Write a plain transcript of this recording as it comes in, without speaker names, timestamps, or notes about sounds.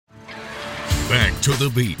Back to the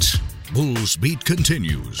beat. Bulls Beat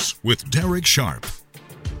continues with Derek Sharp.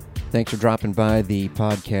 Thanks for dropping by the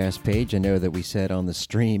podcast page. I know that we said on the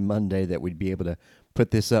stream Monday that we'd be able to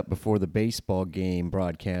put this up before the baseball game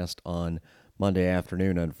broadcast on Monday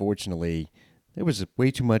afternoon. Unfortunately, there was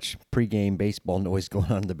way too much pregame baseball noise going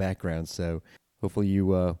on in the background, so hopefully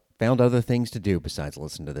you found other things to do besides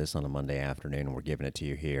listen to this on a Monday afternoon, and we're giving it to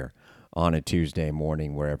you here on a Tuesday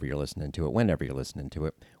morning, wherever you're listening to it, whenever you're listening to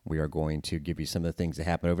it. We are going to give you some of the things that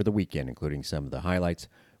happened over the weekend, including some of the highlights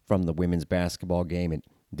from the women's basketball game. It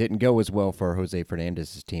didn't go as well for Jose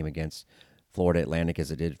Fernandez's team against Florida Atlantic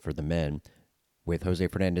as it did for the men, with Jose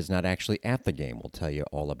Fernandez not actually at the game. We'll tell you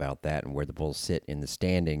all about that and where the Bulls sit in the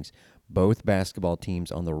standings. Both basketball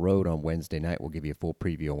teams on the road on Wednesday night. We'll give you a full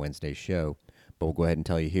preview on Wednesday's show, but we'll go ahead and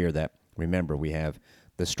tell you here that, remember, we have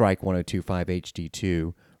the Strike 102.5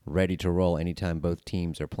 HD2 ready to roll anytime both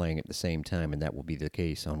teams are playing at the same time, and that will be the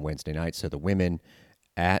case on Wednesday night. So the women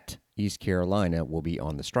at East Carolina will be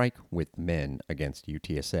on the Strike, with men against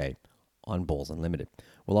UTSA on Bulls Unlimited.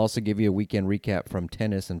 We'll also give you a weekend recap from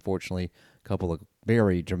tennis. Unfortunately, a couple of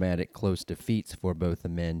very dramatic close defeats for both the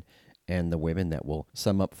men and the women that will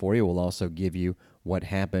sum up for you. We'll also give you what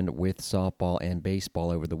happened with softball and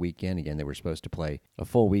baseball over the weekend. Again, they were supposed to play a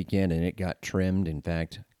full weekend, and it got trimmed. In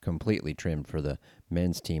fact, completely trimmed for the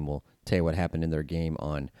men's team. We'll tell you what happened in their game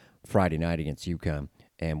on Friday night against UConn,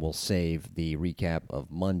 and we'll save the recap of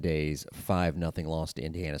Monday's 5-0 loss to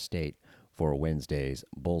Indiana State for Wednesday's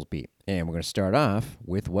Bulls Beat. And we're going to start off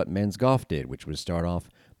with what men's golf did, which was start off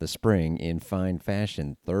the spring in fine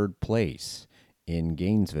fashion, third place in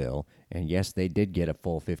Gainesville. And yes, they did get a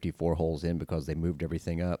full 54 holes in because they moved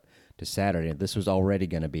everything up to Saturday. This was already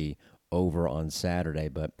going to be over on Saturday,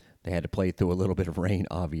 but they had to play through a little bit of rain,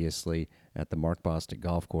 obviously, at the Mark Bostic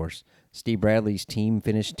Golf Course. Steve Bradley's team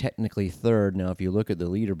finished technically third. Now, if you look at the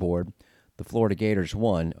leaderboard, the Florida Gators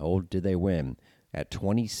won. Oh, did they win? At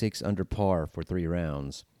 26 under par for 3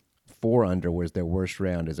 rounds. 4 under was their worst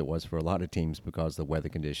round, as it was for a lot of teams because of the weather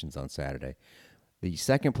conditions on Saturday. The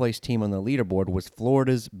second-place team on the leaderboard was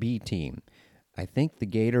Florida's B team. I think the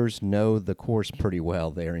Gators know the course pretty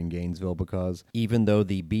well there in Gainesville, because even though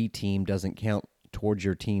the B team doesn't count towards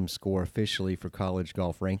your team score officially for college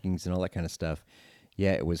golf rankings and all that kind of stuff,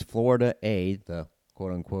 yeah, it was Florida A, the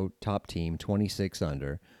quote-unquote top team, 26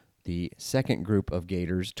 under. The second group of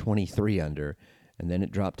Gators, 23 under. And then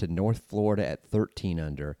it dropped to North Florida at 13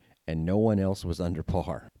 under, and no one else was under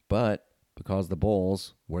par. But because the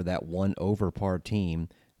Bulls were that one over par team,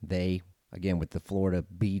 they, again, with the Florida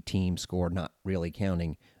B team score not really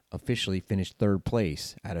counting, officially finished third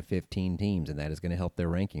place out of 15 teams, and that is going to help their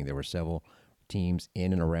ranking. There were several teams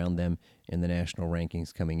in and around them in the national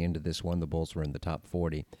rankings coming into this one. The Bulls were in the top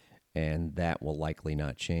 40, and that will likely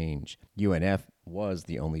not change. UNF was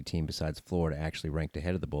the only team besides Florida actually ranked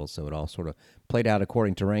ahead of the Bulls, so it all sort of played out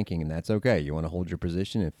according to ranking, and that's okay. You want to hold your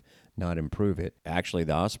position, if not improve it. Actually,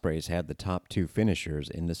 the Ospreys had the top 2 finishers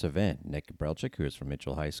in this event. Nick Brelchik, who is from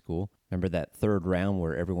Mitchell High School. Remember that third round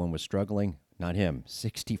where everyone was struggling? Not him.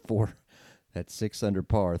 64. That's 6 under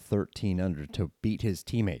par, 13 under to beat his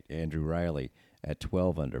teammate, Andrew Riley, at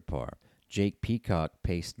 12 under par. Jake Peacock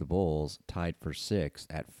paced the Bulls, tied for 6th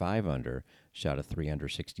at 5 under, shot a 3 under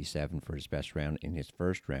 67 for his best round in his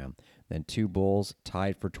first round. Then 2 Bulls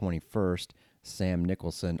tied for 21st, Sam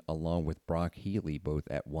Nicholson along with Brock Healy, both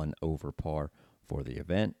at 1 over par for the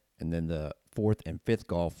event. And then the 4th and 5th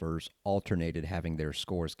golfers alternated having their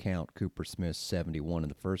scores count. Cooper Smith 71 in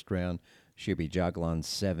the first round, Shubi Jaglan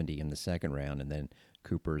 70 in the second round, and then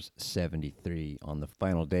Cooper's 73 on the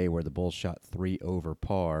final day, where the Bulls shot 3 over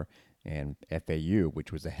par, and FAU,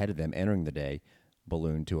 which was ahead of them entering the day,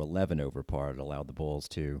 ballooned to 11 over par. It allowed the Bulls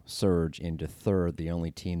to surge into third. The only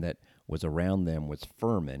team that was around them was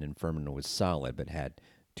Furman, and Furman was solid but had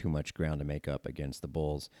too much ground to make up against the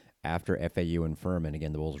Bulls. After FAU and Furman,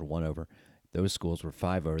 again, the Bulls were 1 over. Those schools were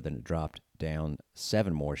 5 over. Then it dropped down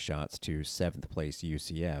 7 more shots to 7th place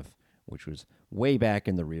UCF, which was way back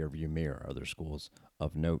in the rearview mirror. Other schools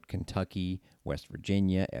of note: Kentucky, West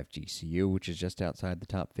Virginia, FGCU, which is just outside the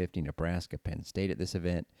top 50, Nebraska, Penn State at this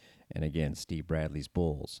event. And again, Steve Bradley's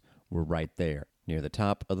Bulls were right there near the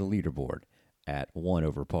top of the leaderboard at 1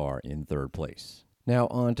 over par in third place. Now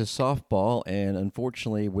on to softball, and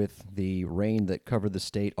unfortunately with the rain that covered the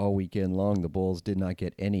state all weekend long, the Bulls did not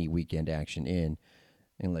get any weekend action in,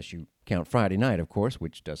 unless you count Friday night, of course,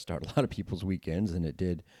 which does start a lot of people's weekends, and it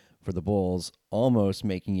did for the Bulls, almost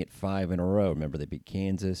making it 5 in a row. Remember, they beat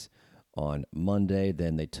Kansas on Monday,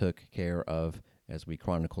 then they took care of, as we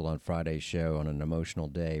chronicled on Friday's show, on an emotional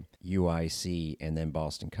day, UIC and then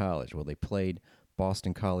Boston College. Well, they played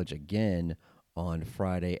Boston College again on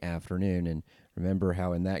Friday afternoon. And remember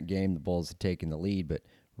how in that game the Bulls had taken the lead, but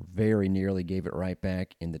very nearly gave it right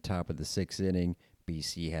back in the top of the sixth inning.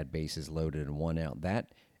 BC had bases loaded and one out.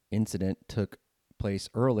 That incident took place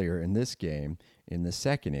earlier in this game in the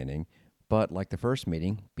second inning, but like the first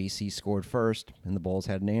meeting, BC scored first, and the Bulls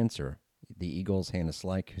had an answer. The Eagles' Hannah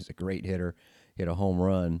Slyke, who's a great hitter, hit a home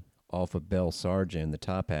run off of Belle Sargent in the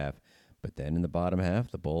top half. But then in the bottom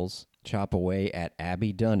half, the Bulls chop away at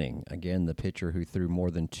Abby Dunning. Again, the pitcher who threw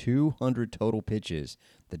more than 200 total pitches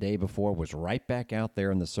the day before was right back out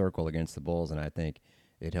there in the circle against the Bulls, and I think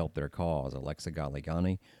it helped their cause. Alexa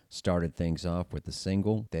Galigani started things off with the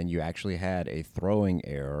single. Then you actually had a throwing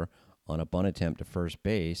error on a bunt attempt to first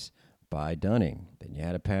base by Dunning. Then you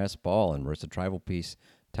had a pass ball, and Marissa Trivalpiece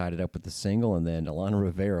tied it up with the single, and then Alana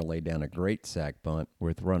Rivera laid down a great sac bunt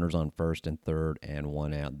with runners on first and third and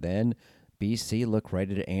one out. Then BC looked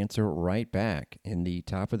ready to answer right back. In the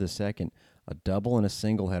top of the second, a double and a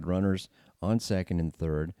single had runners on second and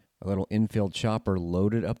third. A little infield chopper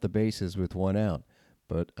loaded up the bases with one out.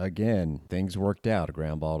 But again, things worked out. A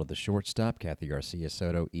ground ball to the shortstop, Kathy Garcia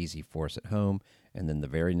Soto, easy force at home. And then the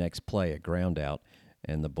very next play, a ground out,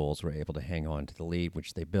 and the Bulls were able to hang on to the lead,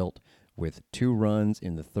 which they built with 2 runs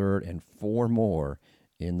in the third and 4 more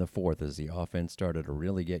in the fourth as the offense started to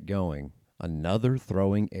really get going. Another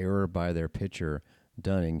throwing error by their pitcher,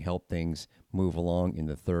 Dunning, helped things move along in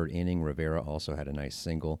the third inning. Rivera also had a nice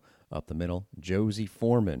single up the middle. Josie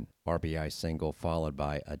Foreman, RBI single, followed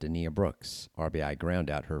by a Dania Brooks. RBI ground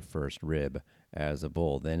out her first rib as a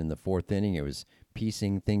Bull. Then in the fourth inning, it was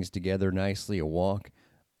piecing things together nicely. A walk,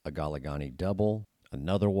 a Galigani double,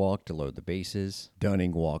 another walk to load the bases.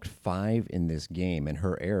 Dunning walked 5 in this game, and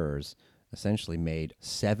her errors essentially made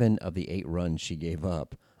 7 of the 8 runs she gave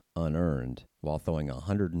up unearned while throwing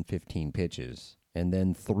 115 pitches. And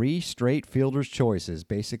then 3 straight fielder's choices,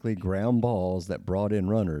 basically ground balls that brought in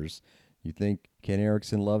runners. You think Ken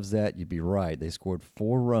Erickson loves that? You'd be right. They scored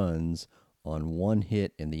 4 runs on 1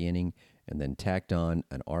 hit in the inning and then tacked on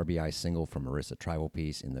an RBI single from Marissa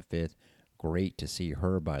Trivalpiece in the 5th. Great to see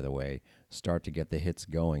her, by the way, start to get the hits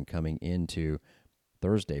going coming into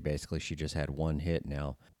Thursday. Basically, she just had 1 hit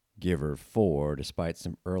now. Give her 4 despite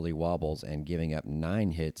some early wobbles and giving up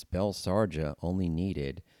 9 hits. Belle Sargent only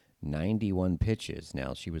needed 91 pitches.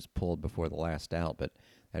 Now, she was pulled before the last out, but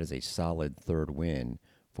that is a solid third win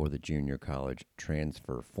for the junior college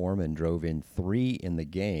transfer. Foreman drove in 3 in the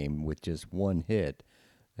game with just 1 hit.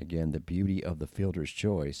 Again, the beauty of the fielder's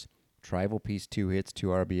choice. Trivalpiece 2 hits, 2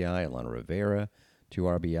 RBI. Alana Rivera 2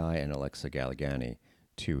 RBI, and Alexa Galigani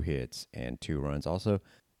 2 hits and 2 runs. Also,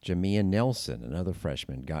 Jamia Nelson, another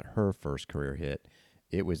freshman, got her first career hit.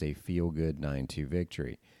 It was a feel-good 9-2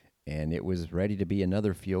 victory, and it was ready to be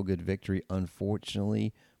another feel-good victory.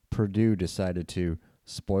 Unfortunately, Purdue decided to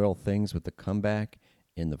spoil things with the comeback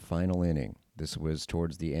in the final inning. This was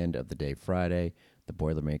towards the end of the day Friday. The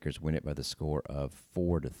Boilermakers win it by the score of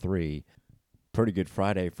 4-3. Pretty good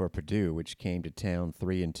Friday for Purdue, which came to town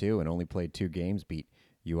 3-2 and only played 2 games, beat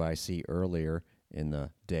UIC earlier in the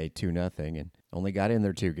day 2-0, and only got in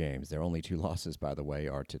their 2 games. Their only 2 losses, by the way,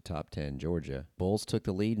 are to top 10 Georgia. Bulls took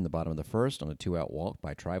the lead in the bottom of the first on a 2-out walk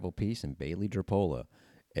by Trivalpiece and Bailey Drapola.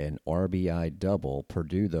 An RBI double.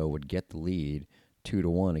 Purdue, though, would get the lead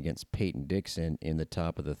 2-1 against Peyton Dixon in the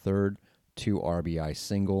top of the third. 2 RBI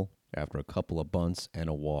single after a couple of bunts and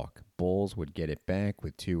a walk. Bulls would get it back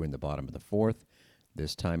with 2 in the bottom of the fourth.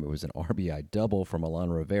 This time it was an RBI double from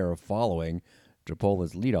Alana Rivera following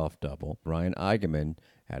Drapola's leadoff double. Ryan Eigenman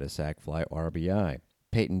had a sac fly RBI.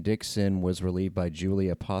 Peyton Dixon was relieved by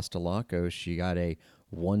Julia Apostolakos. She got a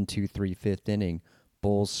 1-2-3 fifth inning.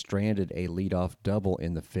 Bulls stranded a leadoff double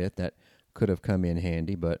in the 5th. That could have come in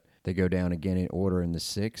handy, but they go down again in order in the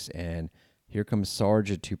 6th, and here comes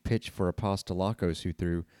Sargent to pitch for Apostolakos, who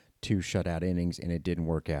threw 2 shutout innings, and it didn't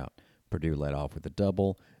work out. Purdue led off with a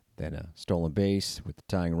double, then a stolen base with the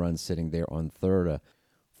tying run sitting there on third. A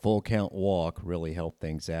full count walk really helped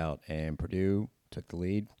things out, and Purdue took the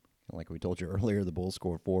lead. Like we told you earlier, the Bulls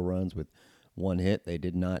scored 4 runs with 1 hit. They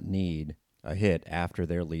did not need a hit after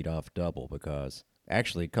their leadoff double because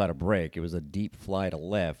actually caught a break. It was a deep fly to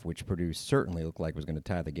left, which Purdue certainly looked like was going to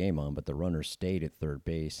tie the game on, but the runner stayed at third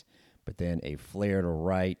base. But then a flare to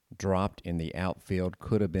right, dropped in the outfield,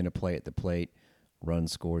 could have been a play at the plate. Run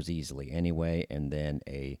scores easily anyway, and then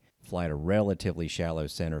a fly to relatively shallow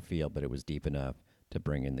center field, but it was deep enough to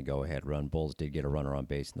bring in the go-ahead run. Bulls did get a runner on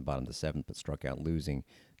base in the bottom of the 7th, but struck out losing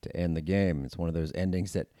to end the game. It's one of those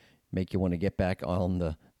endings that make you want to get back on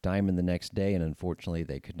the diamond the next day, and unfortunately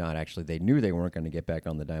they could not. Actually, they knew they weren't going to get back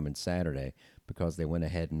on the diamond Saturday because they went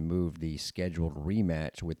ahead and moved the scheduled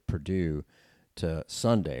rematch with Purdue to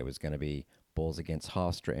Sunday. It was going to be Bulls against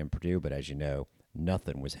Hofstra and Purdue, but as you know,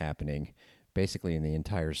 nothing was happening basically in the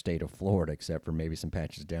entire state of Florida except for maybe some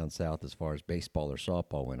patches down south as far as baseball or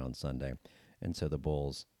softball went on Sunday. And so the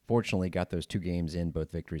Bulls fortunately got those 2 games in,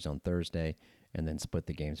 both victories on Thursday, and then split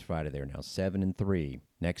the games Friday. They're now 7-3.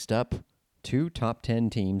 Next up, 2 top 10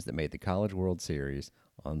 teams that made the College World Series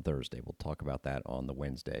on Thursday. We'll talk about that on the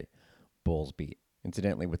Wednesday Bulls beat.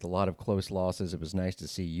 Incidentally, with a lot of close losses, it was nice to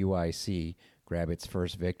see UIC grab its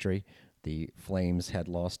first victory. The Flames had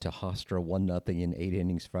lost to Hofstra 1-0 in 8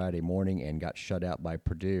 innings Friday morning and got shut out by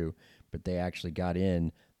Purdue, but they actually got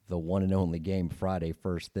in the one and only game Friday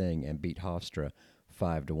first thing and beat Hofstra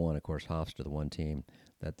 5-1. Of course, Hofstra, the one team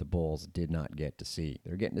that the Bulls did not get to see.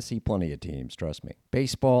 They're getting to see plenty of teams, trust me.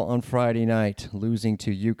 Baseball on Friday night, losing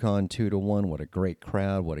to UConn 2-1. What a great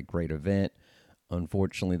crowd, what a great event.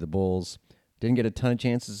 Unfortunately, the Bulls didn't get a ton of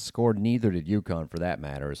chances to score, neither did UConn for that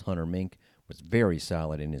matter, as Hunter Mink was very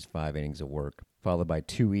solid in his 5 innings of work, followed by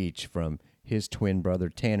 2 each from his twin brother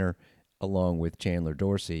Tanner, along with Chandler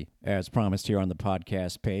Dorsey. As promised here on the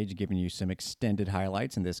podcast page, giving you some extended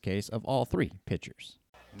highlights, in this case, of all 3 pitchers.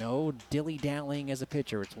 No dilly-dallying as a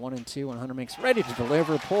pitcher. It's 1-2, and Hunter Mink's ready to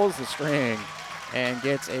deliver, pulls the string, and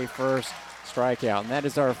gets a first strikeout. And that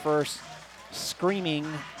is our first screaming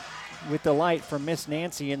with delight from Miss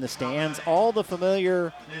Nancy in the stands. All the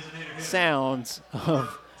familiar sounds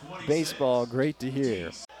of baseball, great to hear.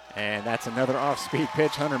 And that's another off-speed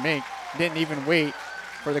pitch. Hunter Mink didn't even wait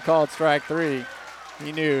for the called strike 3.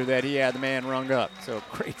 He knew that he had the man rung up. So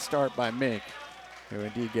great start by Mink, who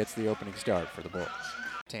indeed gets the opening start for the Bulls.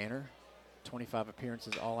 Tanner, 25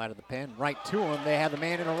 appearances all out of the pen. Right to him. They have the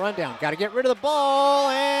man in a rundown. Got to get rid of the ball,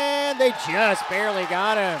 and they just barely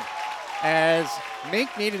got him. As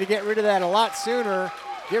Mink needed to get rid of that a lot sooner.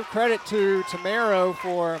 Give credit to Tamaro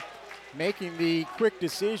for making the quick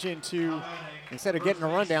decision to, instead of getting a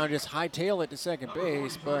rundown, just hightail it to second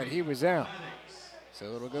base, but he was out.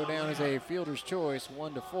 So it'll go down as a fielder's choice,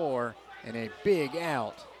 1-4, and a big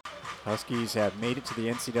out. Huskies have made it to the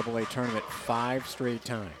NCAA tournament 5 straight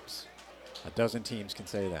times. A dozen teams can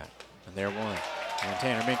say that, and they're one. And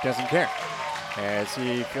Tanner Mink doesn't care as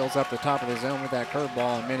he fills up the top of the zone with that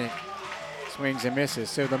curveball, and Minnick swings and misses.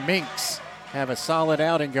 So the Minks have a solid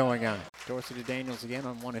outing going on. Dorsey to Daniels again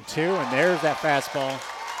on 1-2, and there's that fastball.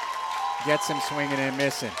 Gets him swinging and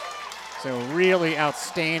missing. So really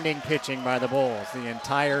outstanding pitching by the Bulls the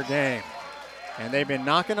entire game. And they've been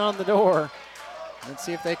knocking on the door. Let's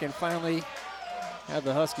see if they can finally have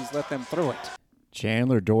the Huskies let them through it.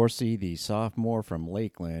 Chandler Dorsey, the sophomore from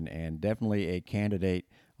Lakeland, and definitely a candidate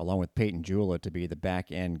along with Peyton Jula to be the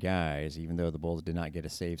back-end guys, even though the Bulls did not get a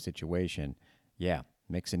save situation. Yeah,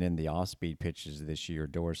 mixing in the off-speed pitches this year,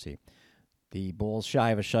 Dorsey. The Bulls,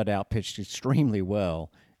 shy of a shutout, pitched extremely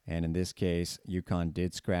well, and in this case, UConn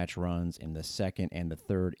did scratch runs in the 2nd and the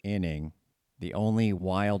 3rd inning. The only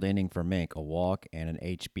wild inning for Mink, a walk and an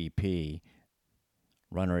HBP.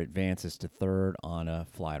 Runner advances to 3rd on a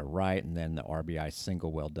fly to right, and then the RBI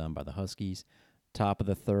single, well done by the Huskies. Top of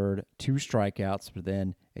the 3rd, 2 strikeouts, but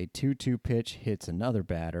then a 2-2 pitch hits another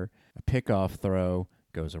batter. A pickoff throw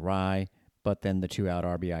goes awry, but then the 2-out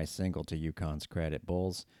RBI single to UConn's credit.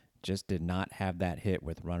 Bulls just did not have that hit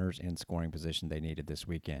with runners in scoring position they needed this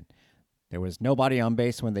weekend. There was nobody on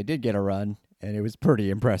base when they did get a run, and it was pretty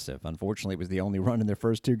impressive. Unfortunately, it was the only run in their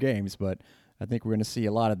first 2 games, but I think we're going to see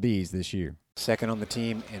a lot of these this year. Second on the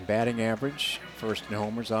team in batting average. First in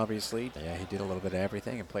homers, obviously. Yeah, he did a little bit of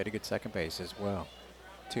everything and played a good second base as well.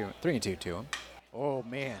 3-2 to him. Oh,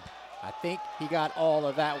 man. I think he got all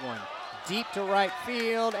of that one. Deep to right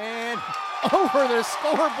field and over the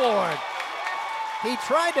scoreboard. He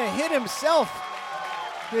tried to hit himself,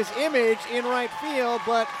 his image in right field,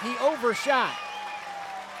 but he overshot.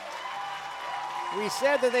 We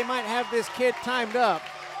said that they might have this kid timed up.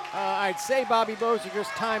 I'd say Bobby Bozer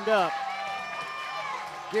just timed up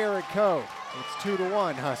Garrett Coe. It's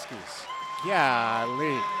 2-1 Huskies.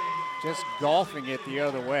 Golly, just golfing it the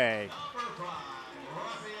other way.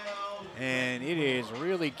 And it is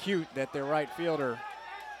really cute that their right fielder,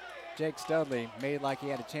 Jake Studley, made like he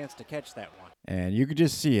had a chance to catch that one. And you could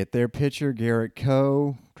just see it. Their pitcher, Garrett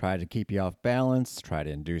Coe, tried to keep you off balance, tried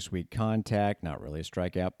to induce weak contact. Not really a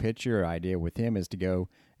strikeout pitcher. Idea with him is to go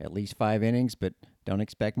at least 5 innings, but don't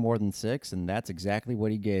expect more than 6, and that's exactly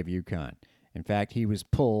what he gave UConn. In fact, he was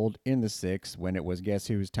pulled in the 6th when it was guess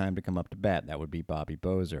who's time to come up to bat. That would be Bobby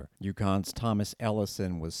Bozer. UConn's Thomas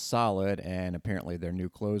Ellison was solid, and apparently their new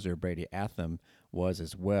closer, Brady Atham, was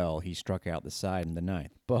as well. He struck out the side in the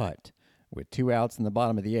 9th. But with 2 outs in the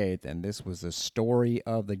bottom of the 8th, and this was the story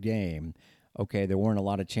of the game, okay, there weren't a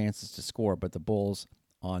lot of chances to score, but the Bulls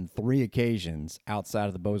on 3 occasions outside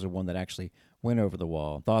of the Bozer one that actually went over the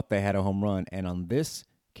wall. Thought they had a home run. And on this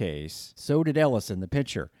case, so did Ellison, the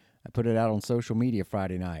pitcher. I put it out on social media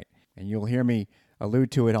Friday night. And you'll hear me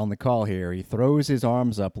allude to it on the call here. He throws his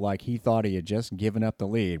arms up like he thought he had just given up the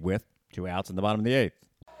lead with 2 outs in the bottom of the 8th.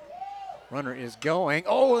 Runner is going.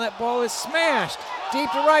 Oh, that ball is smashed. Deep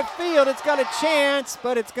to right field. It's got a chance,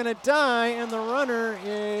 but it's going to die. And the runner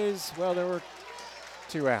is, well, there were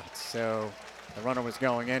 2 outs. So the runner was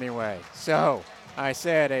going anyway. So I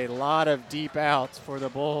said a lot of deep outs for the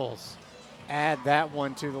Bulls. Add that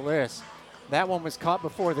one to the list. That one was caught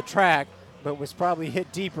before the track, but was probably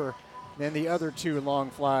hit deeper than the other 2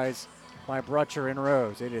 long flies by Brutcher and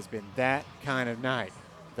Rose. It has been that kind of night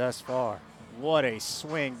thus far. What a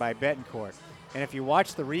swing by Betancourt. And if you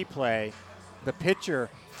watch the replay, the pitcher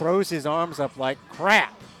throws his arms up like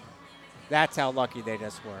crap. That's how lucky they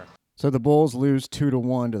just were. So the Bulls lose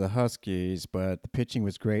 2-1 to the Huskies, but the pitching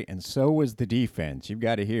was great, and so was the defense. You've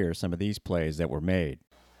got to hear some of these plays that were made.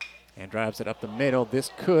 And drives it up the middle.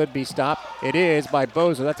 This could be stopped. It is by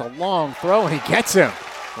Bozo. That's a long throw, and he gets him.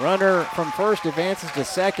 Runner from first advances to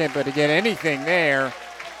second, but to get anything there,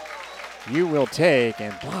 you will take.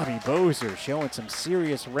 And Bobby Bozer showing some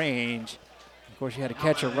serious range. Of course, you had a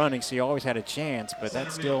catcher running, so you always had a chance, but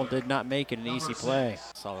that still did not make it an easy play.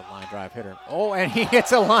 Solid line drive hitter. Oh, and he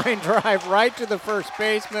hits a line drive right to the first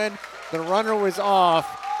baseman. The runner was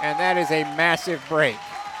off, and that is a massive break.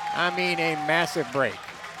 I mean, a massive break.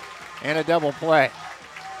 And a double play.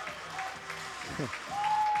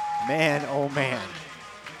 Man, oh man.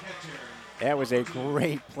 That was a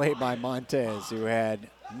great play by Montez, who had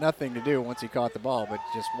nothing to do once he caught the ball but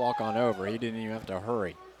just walk on over. He didn't even have to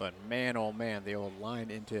hurry. But man, oh man, the old line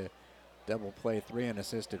into double play 3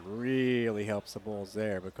 unassisted really helps the Bulls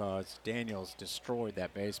there, because Daniels destroyed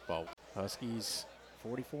that baseball. Huskies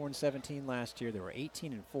 44-17 last year. They were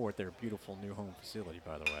 18-4 at their beautiful new home facility,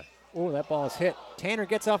 by the way. Oh, that ball is hit. Tanner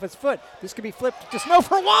gets off his foot. This could be flipped to Snow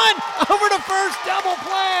for 1. Over to first, double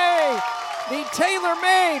play. The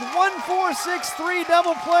tailor-made 1-4-6-3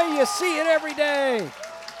 double play. You see it every day.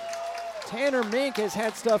 Tanner Mink has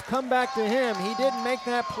had stuff come back to him. He didn't make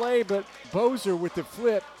that play, but Bozer with the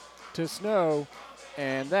flip to Snow,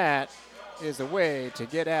 and that is a way to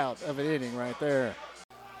get out of an inning right there.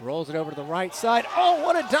 Rolls it over to the right side. Oh,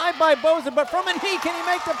 what a dive by Bozer, but from a knee, can he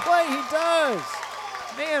make the play? He does.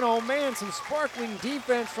 Man, oh man, some sparkling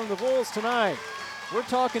defense from the Bulls tonight. We're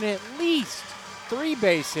talking at least 3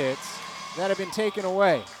 base hits that have been taken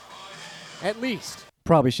away. At least.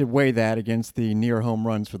 Probably should weigh that against the near home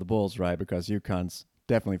runs for the Bulls, right? Because UConn's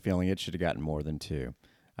definitely feeling it should have gotten more than 2.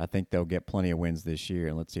 I think they'll get plenty of wins this year,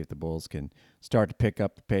 and let's see if the Bulls can start to pick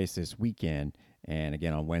up the pace this weekend. And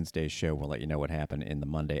again, on Wednesday's show, we'll let you know what happened in the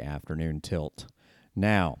Monday afternoon tilt.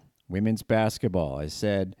 Now, women's basketball. I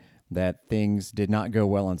said that things did not go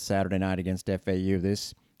well on Saturday night against FAU.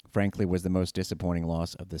 This, frankly, was the most disappointing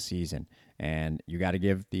loss of the season. And you got to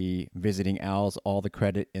give the visiting Owls all the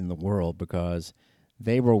credit in the world, because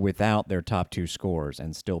they were without their top 2 scorers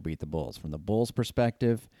and still beat the Bulls. From the Bulls'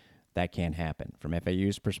 perspective, that can't happen. From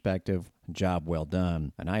FAU's perspective, job well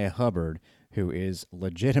done. Anaya Hubbard, who is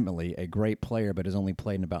legitimately a great player but has only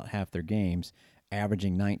played in about half their games,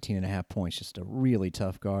 averaging 19.5 points, just a really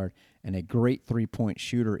tough guard, and a great 3-point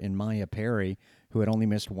shooter in Maya Perry, who had only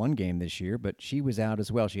missed 1 game this year, but she was out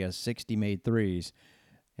as well. She has 60 made threes,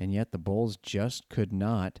 and yet the Bulls just could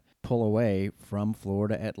not pull away from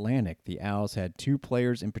Florida Atlantic. The Owls had 2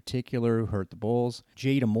 players in particular who hurt the Bulls.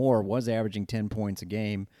 Jada Moore was averaging 10 points a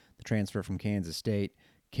game, the transfer from Kansas State,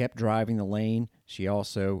 kept driving the lane. She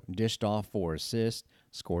also dished off 4 assists,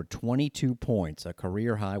 scored 22 points, a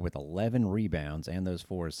career high with 11 rebounds and those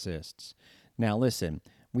 4 assists. Now listen,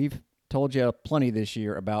 we've told you plenty this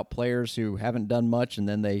year about players who haven't done much and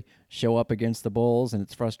then they show up against the Bulls and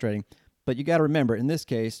it's frustrating. But you got to remember, in this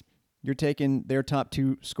case, you're taking their top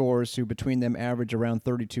 2 scorers who between them average around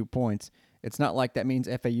 32 points. It's not like that means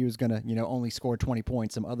FAU is going to, only score 20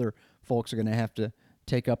 points. Some other folks are going to have to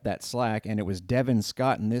take up that slack, and it was Devin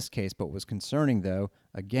Scott in this case. But what was concerning, though,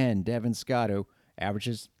 again, Devin Scott, who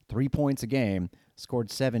averages 3 points a game, scored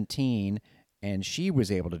 17, and she was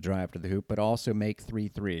able to drive to the hoop but also make 3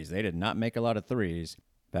 threes. They did not make a lot of threes.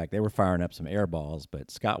 In fact, they were firing up some air balls, but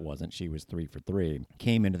Scott wasn't. She was 3 for 3.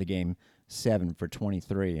 Came into the game 7 for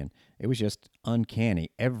 23, and it was just uncanny.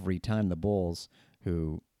 Every time the Bulls,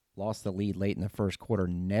 who lost the lead late in the first quarter,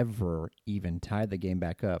 never even tied the game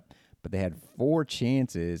back up, but they had 4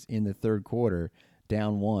 chances in the third quarter,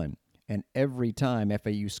 down 1, and every time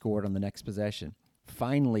FAU scored on the next possession.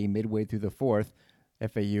 Finally, midway through the fourth,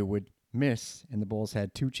 FAU would miss, and the Bulls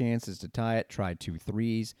had 2 chances to tie it, tried 2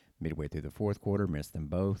 threes, Midway through the fourth quarter, missed them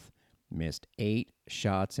both. Missed 8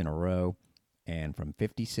 shots in a row. And from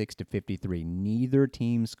 56 to 53, neither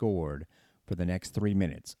team scored for the next 3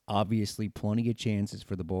 minutes. Obviously, plenty of chances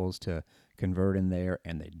for the Bulls to convert in there,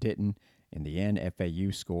 and they didn't. In the end,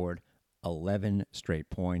 FAU scored 11 straight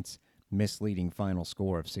points, misleading final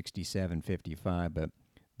score of 67-55, but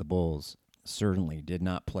the Bulls certainly did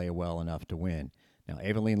not play well enough to win. Now,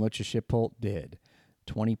 Evelyn Lucha-Shippolt did.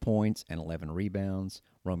 20 points and 11 rebounds.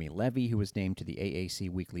 Romy Levy, who was named to the AAC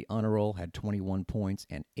Weekly Honor Roll, had 21 points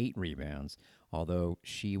and 8 rebounds, although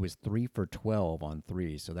she was 3 for 12 on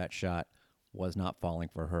threes, so that shot was not falling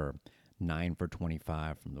for her. 9 for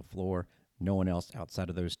 25 from the floor. No one else outside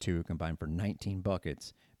of those two combined for 19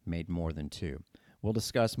 buckets made more than 2. We'll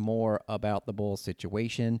discuss more about the Bulls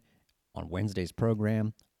situation on Wednesday's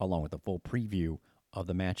program, along with a full preview of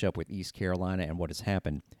the matchup with East Carolina and what has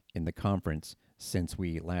happened in the conference since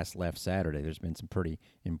we last left Saturday. There's been some pretty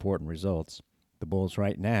important results. The Bulls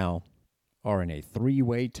right now are in a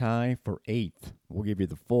 3-way tie for 8th. We'll give you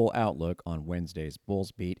the full outlook on Wednesday's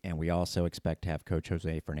Bulls Beat, and we also expect to have Coach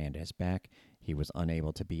Jose Fernandez back. He was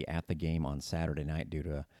unable to be at the game on Saturday night due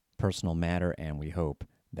to a personal matter, and we hope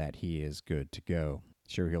that he is good to go.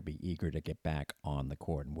 Sure, he'll be eager to get back on the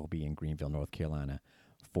court, and we'll be in Greenville, North Carolina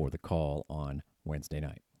for the call on Wednesday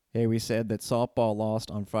night. Hey, we said that softball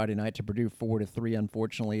lost on Friday night to Purdue 4-3.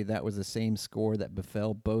 Unfortunately, that was the same score that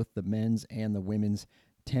befell both the men's and the women's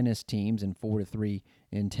tennis teams, and 4-3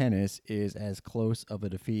 in tennis is as close of a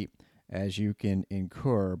defeat as you can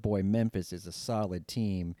incur. Boy, Memphis is a solid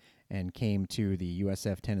team and came to the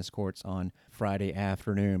USF tennis courts on Friday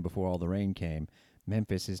afternoon before all the rain came.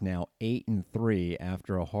 Memphis is now 8-3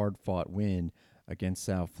 after a hard-fought win against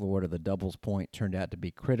South Florida. The doubles point turned out to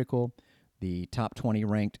be critical. The top 20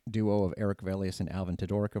 ranked duo of Eric Velius and Alvin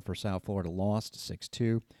Todorica for South Florida lost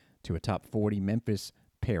 6-2 to a top 40 Memphis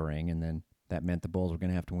pairing, and then that meant the Bulls were going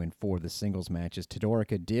to have to win 4 of the singles matches.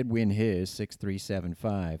 Todorica did win his 6-3,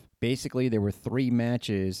 7-5. Basically, there were 3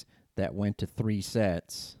 matches that went to 3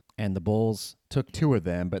 sets, and the Bulls took 2 of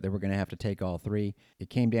them, but they were going to have to take all 3. It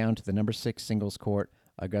came down to the number 6 singles court.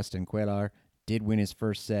 Augustin Cuellar did win his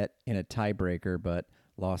first set in a tiebreaker, but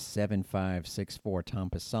lost 7-5, 6-4. Tom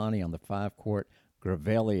Pisani on the 5 court.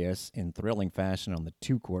 Gravelius in thrilling fashion on the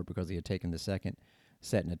 2 court because he had taken the second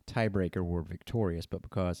set in a tiebreaker were victorious, but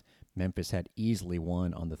because Memphis had easily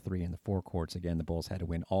won on the 3 and the 4 courts, again, the Bulls had to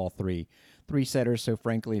win all 3 setters. So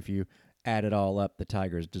frankly, if you add it all up, the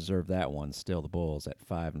Tigers deserve that one. Still, the Bulls at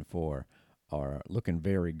 5-4 are looking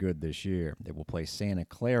very good this year. They will play Santa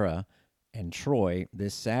Clara and Troy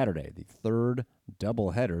this Saturday, the 3rd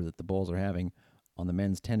doubleheader that the Bulls are having on the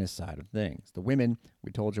men's tennis side of things. The women,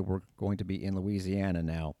 we told you, were going to be in Louisiana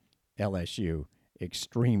now. LSU,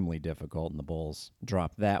 extremely difficult, and the Bulls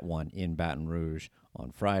dropped that one in Baton Rouge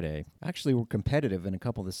on Friday. Actually, were competitive in a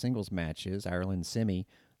couple of the singles matches. Ireland Simi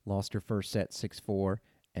lost her first set 6-4,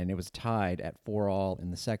 and it was tied at 4-all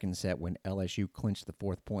in the second set when LSU clinched the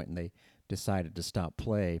 4th point and they decided to stop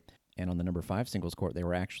play. And on the number 5 singles court, they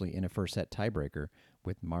were actually in a first set tiebreaker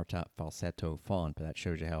with Marta Falsetto Font, but that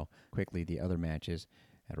shows you how quickly the other matches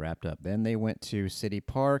had wrapped up. Then they went to City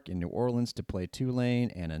Park in New Orleans to play Tulane,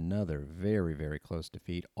 and another very, very close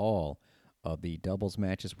defeat. All of the doubles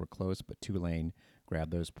matches were close, but Tulane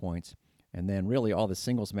grabbed those points. And then really all the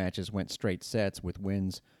singles matches went straight sets with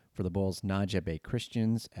wins for the Bulls' Naja Bay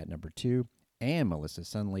Christians at number 2 and Melissa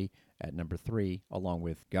Sunley at number 3, along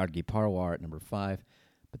with Gargi Parwar at number 5.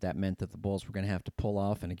 But that meant that the Bulls were going to have to pull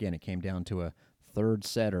off, and again, it came down to a 3rd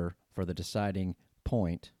setter for the deciding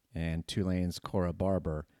point, and Tulane's Cora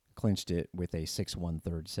Barber clinched it with a 6-1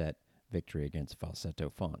 third set victory against Falsetto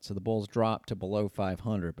Font. So the Bulls dropped to below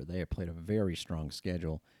 500, but they have played a very strong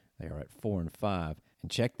schedule. They are at 4-5. And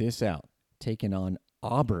check this out, taking on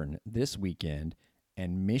Auburn this weekend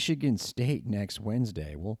and Michigan State next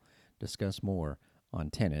Wednesday. We'll discuss more on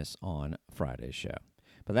tennis on Friday's show.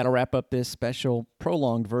 But that'll wrap up this special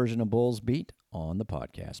prolonged version of Bulls Beat on the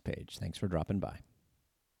podcast page. Thanks for dropping by.